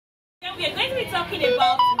Then we are going to be talking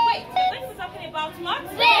about weight. We are going to be talking about what?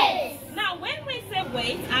 Weight. Now, when we say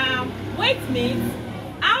weight, weight means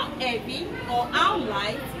how heavy or how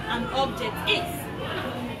light an object is.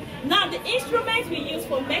 Now, the instrument we use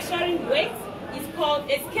for measuring weight is called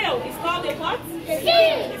a scale. It's called a what?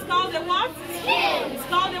 Scale. It's called a what? Scale. It's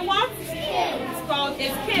called a what? Scale. It's called a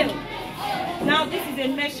scale. Now, this is a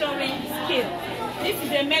measuring scale. This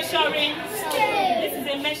is a measuring scale. This is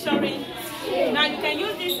a measuring scale. Now, you can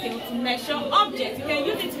use this scale to measure objects. You can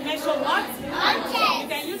use it to measure what? Objects. You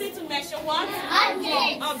can use it to measure what?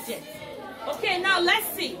 Objects. Objects. Okay, now let's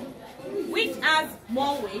see which has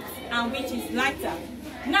more weight and which is lighter.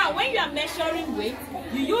 Now, when you are measuring weight,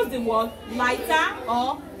 you use the word lighter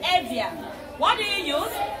or heavier. What do you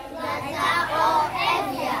use? Lighter or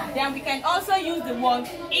heavier. Then we can also use the word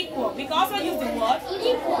equal. We can also use the word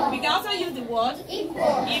Equal. We can also use the word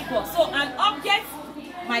Equal. equal. So an object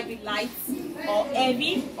might be light or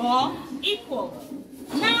heavy or equal.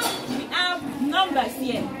 Now we have numbers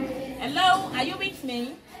here. Hello, are you with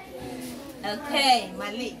me? Okay,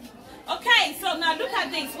 Malik. Okay, so now look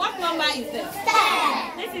at this. What number is this?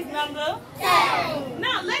 10. This is number 10.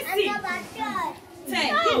 Now let's see.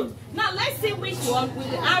 10. Good. Now let's see which one will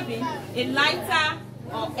be having a lighter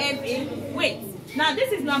or heavy weight. Now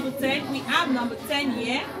this is number 10. We have number 10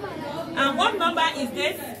 here. And what number is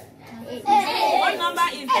this? 8. What number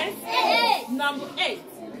is this? 8. Number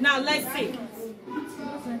 8. Now let's see. 10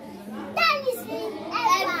 is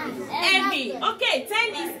Heavy. Okay,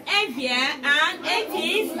 10 is heavier and 8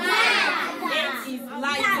 is lighter. 8 is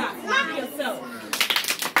lighter. Clap yourself.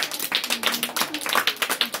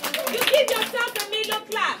 You give yourself a middle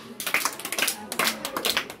clap.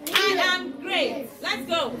 I am great. Let's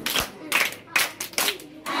go.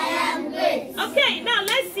 I am great. Okay, now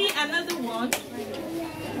let's see another one.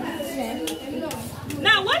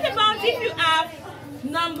 Now what about if you have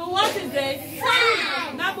number, what is this?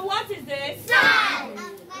 5. Number, what is this? 5.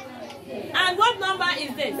 And what number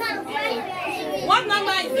is this? What What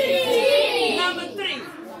number is this? 3. Number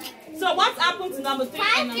 3. So what happened to number 3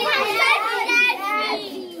 and number 4?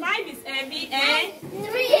 5 is heavy and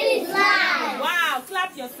 3 is light. wow,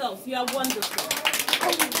 clap yourselves. You are wonderful.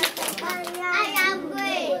 I am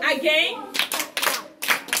great. Again.